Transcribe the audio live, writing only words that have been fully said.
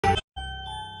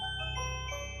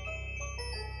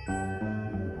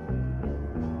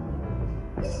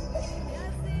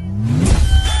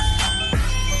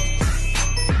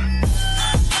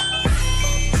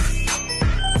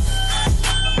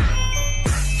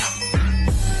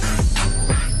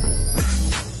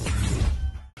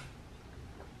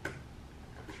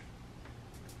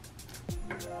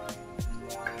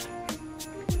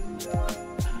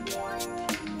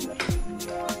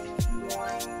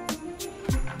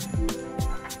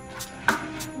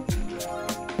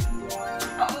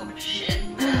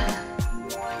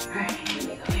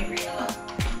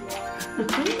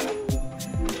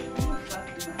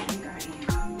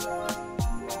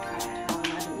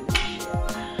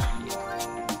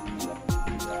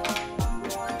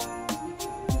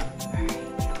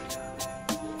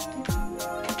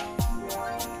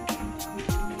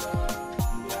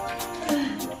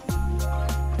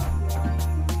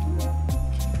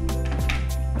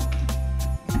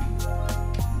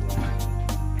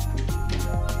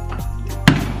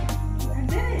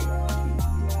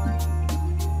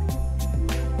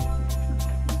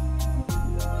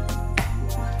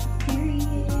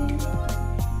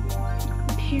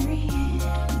Period.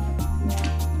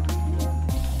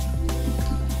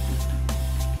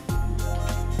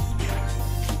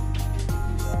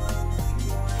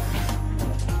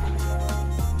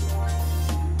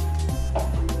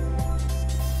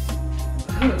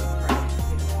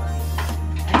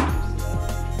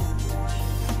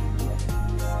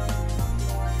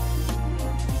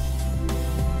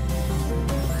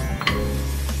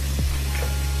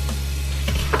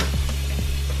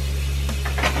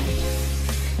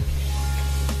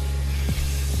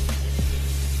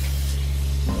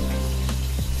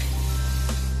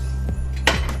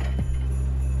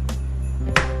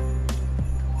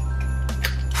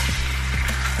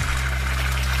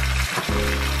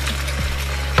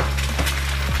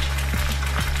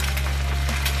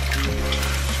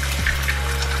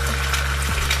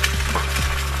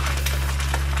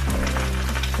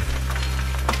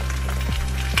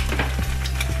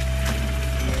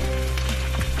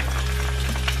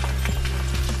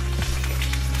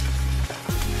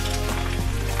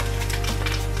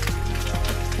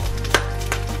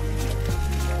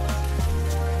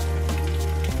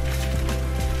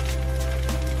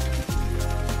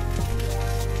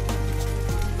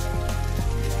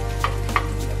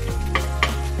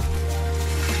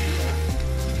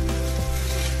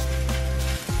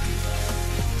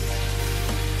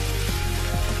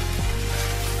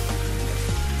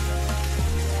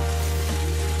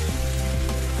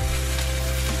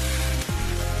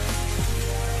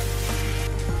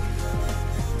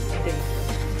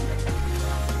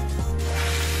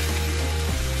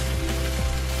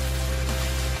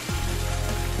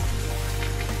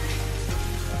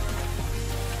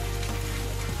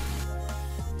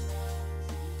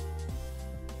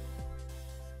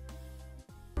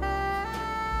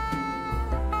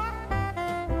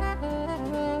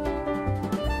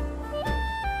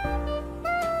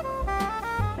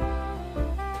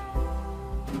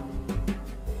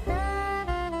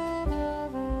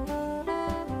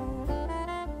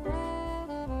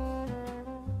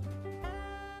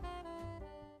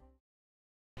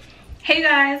 Hey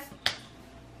guys,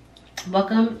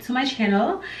 welcome to my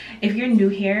channel. If you're new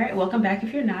here, welcome back.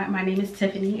 If you're not, my name is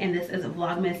Tiffany and this is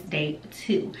Vlogmas Day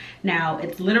 2. Now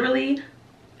it's literally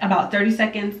about 30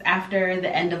 seconds after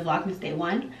the end of Vlogmas Day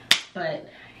 1, but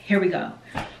here we go.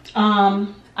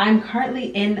 I'm currently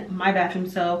in my bathroom.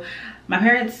 So my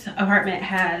parents' apartment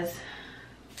has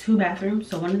 2 bathrooms,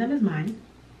 so one of them is mine.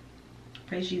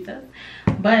 Praise Jesus.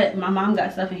 But my mom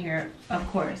got stuff in here, of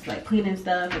course, like cleaning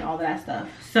stuff and all that stuff.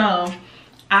 So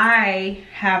I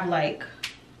have most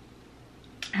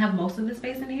of the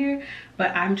space in here,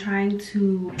 but I'm trying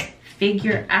to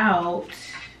figure out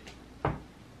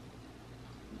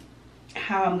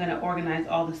how I'm gonna organize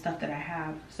all the stuff that I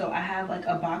have. So I have like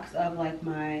a box of like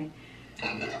my,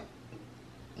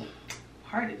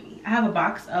 pardon me, I have a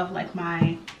box of like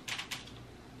my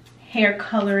hair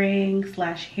coloring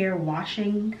 / hair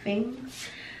washing things.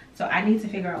 So I need to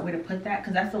figure out where to put that,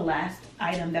 because that's the last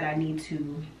item that I need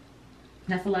to,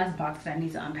 that's the last box that I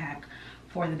need to unpack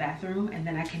for the bathroom, and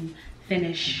then I can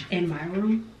finish in my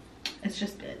room. It's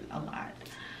just been a lot.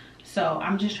 So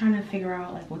I'm just trying to figure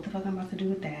out like what the fuck I'm about to do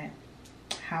with that,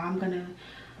 how I'm gonna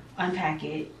unpack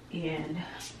it, and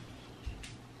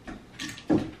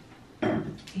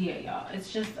yeah, y'all,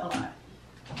 it's just a lot.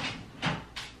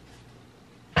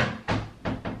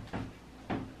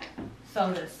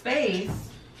 So the space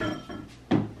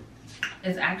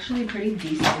is actually pretty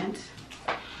decent,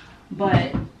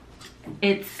 but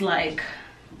it's like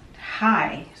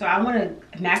high. So I want to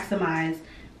maximize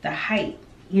the height,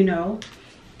 you know?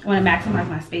 I want to maximize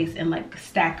my space and like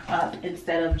stack up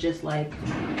instead of just like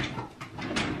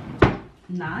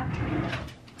not.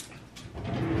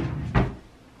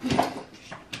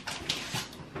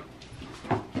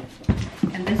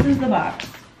 And this is the box.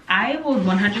 I would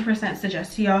 100%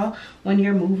 suggest to y'all, when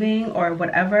you're moving or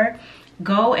whatever,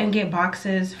 go and get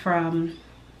boxes from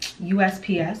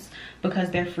USPS because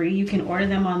they're free. You can order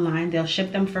them online. They'll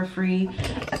ship them for free,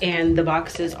 and the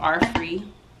boxes are free.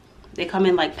 They come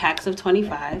in like packs of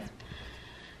 25.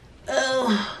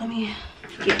 Oh, let me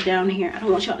get down here. I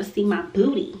don't want y'all to see my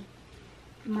booty,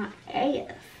 my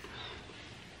ass.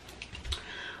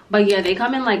 But yeah, they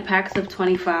come in like packs of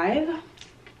 25.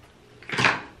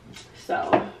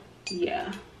 So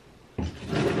yeah,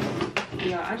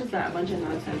 I just got a bunch of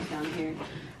nonsense down here.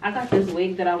 I got this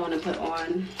wig that I want to put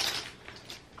on,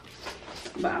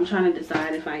 but I'm trying to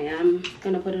decide if I am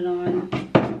gonna put it on.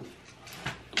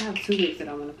 I have 2 wigs that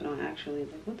I want to put on actually.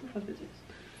 Like, what the fuck is this?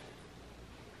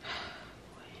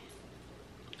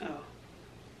 Oh,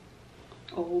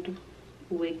 old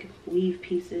wig weave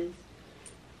pieces.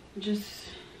 Just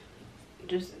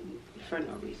just for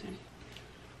no reason.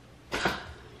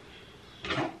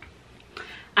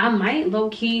 I might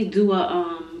low-key do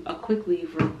a quick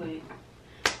weave real quick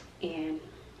and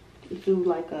do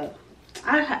like a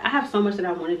I have so much that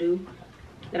I want to do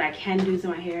that I can do to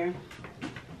my hair,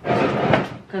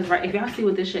 because right, if y'all see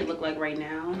what this shit look like right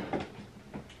now,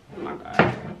 oh my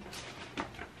god.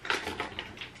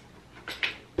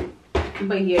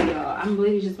 But yeah, y'all, I'm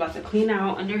really just about to clean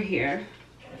out under here.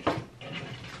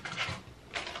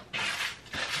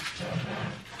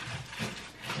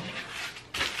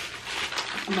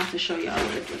 I'm about to show y'all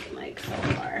what it's looking like so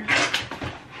far.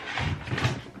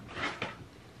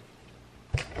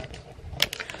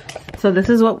 So this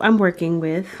is what I'm working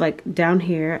with. Like down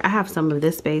here, I have some of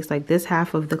this space. Like this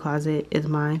half of the closet is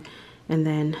mine. And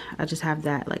then I just have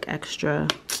that like extra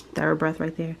thorough breath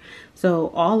right there.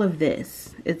 So all of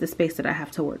this is the space that I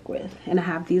have to work with. And I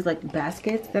have these like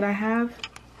baskets that I have.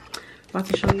 About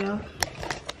to show y'all.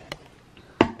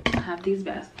 I have these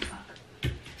baskets.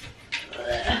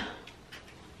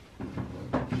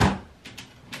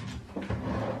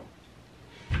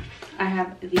 I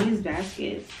have these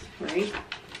baskets, right?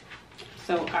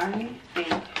 So I think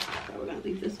that we're gonna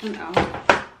leave this one out.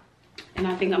 And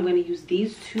I think I'm gonna use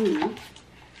these two,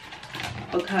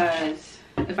 because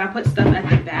if I put stuff at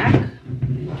the back,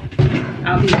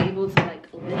 I'll be able to like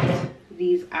lift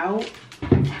these out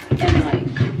and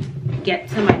like get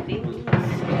to my things,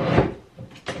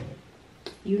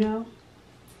 you know?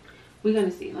 We're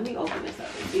gonna see. Let me open this up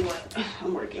and see what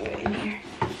I'm working with in here.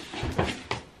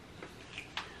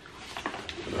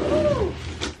 Ooh.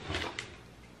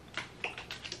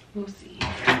 We'll see.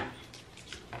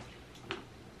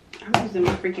 I'm using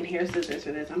my freaking hair scissors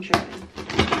for this. I'm tripping.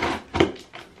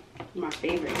 My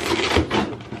favorite.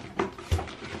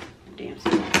 Damn,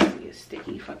 scissors is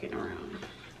sticky fucking around.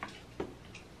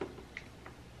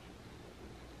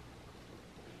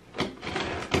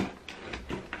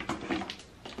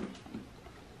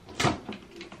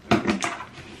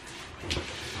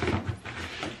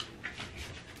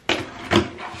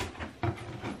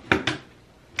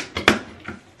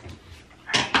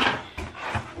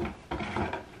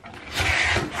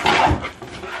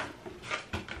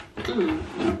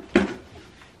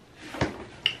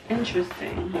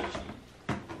 Interesting.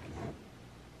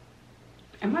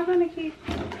 Am I gonna keep,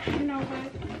 you know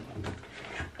what?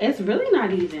 It's really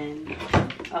not even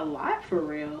a lot for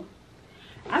real.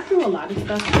 I threw a lot of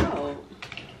stuff out.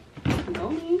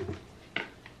 Go me.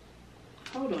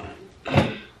 Hold on.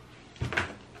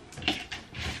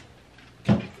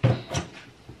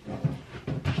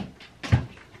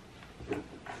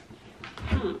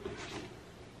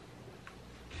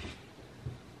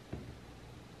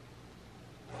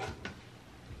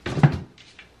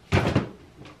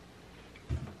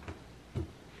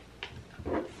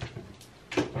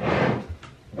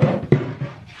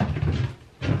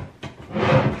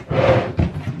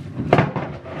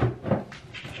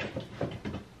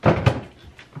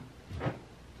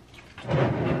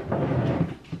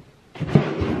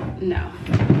 No.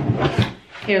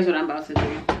 Here's what I'm about to do.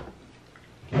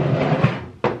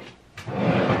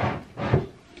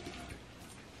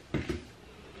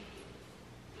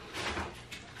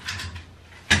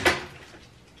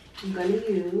 I'm gonna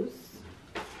use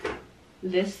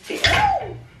this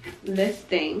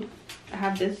thing. I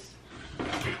have this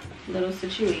little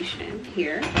situation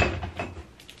here.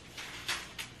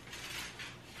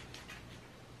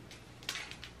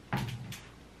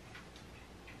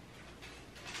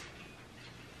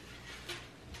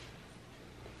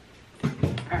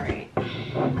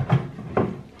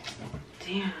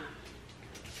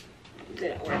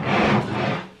 Didn't work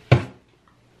out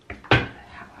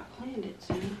how I planned it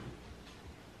to.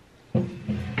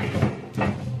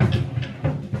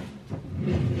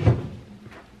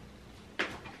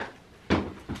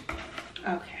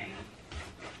 Okay.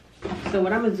 So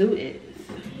what I'm gonna do is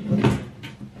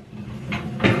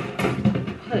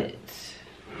put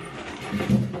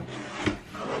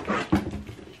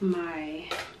my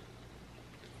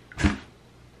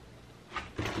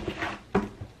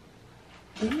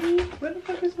where the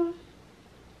fuck is my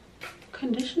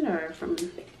conditioner from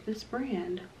this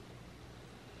brand?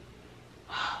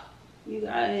 You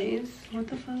guys, what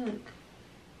the fuck?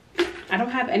 I don't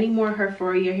have any more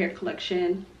Herforia Hair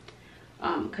Collection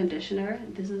conditioner.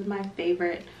 This is my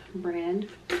favorite brand.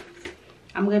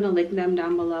 I'm gonna link them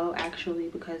down below actually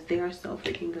because they are so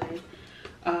freaking good.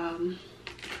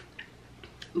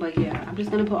 But yeah, I'm just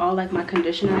gonna put all like my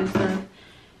conditioner and stuff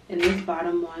in this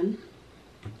bottom one.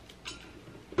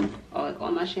 Oh, like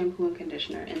all my shampoo and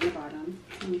conditioner in the bottom.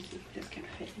 Let me see if this can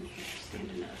fit in here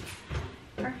standing up.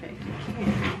 Perfect.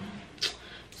 Okay.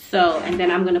 So, and then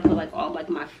I'm gonna put like all like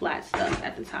my flat stuff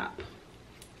at the top.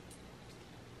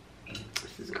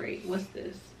 This is great. What's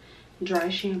this? Dry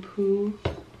shampoo.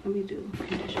 Let me do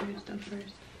conditioner and stuff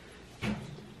first.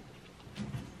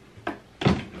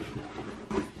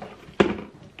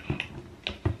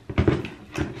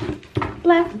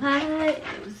 Black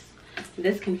lives.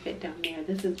 This can fit down there.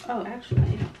 This is, oh,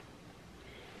 actually,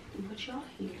 put y'all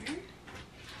here.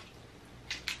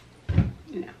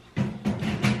 No.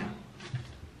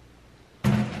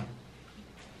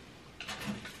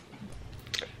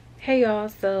 Hey y'all,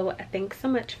 so thanks so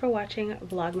much for watching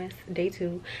Vlogmas Day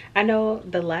 2. I know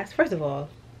the last, first of all,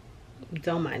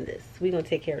 don't mind this. We're gonna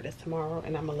take care of this tomorrow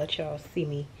and I'm gonna let y'all see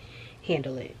me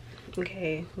handle it.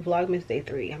 Okay, Vlogmas Day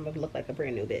 3. I'm gonna look like a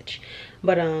brand new bitch.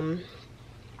 But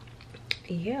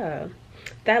yeah,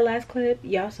 that last clip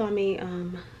y'all saw me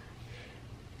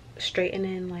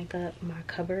straightening like up my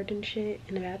cupboard and shit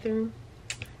in the bathroom.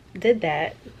 Did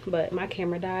that, but my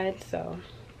camera died, so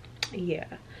yeah.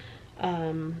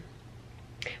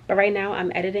 But right now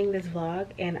I'm editing this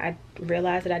vlog and I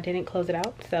realized that I didn't close it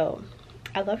out, so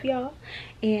I love y'all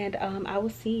and I will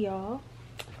see y'all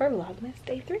for Vlogmas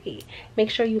Day 3.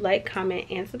 Make sure you like, comment,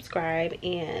 and subscribe,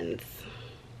 and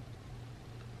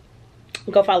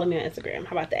go follow me on Instagram.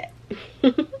 How about that?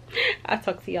 I'll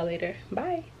talk to y'all later.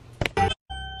 Bye.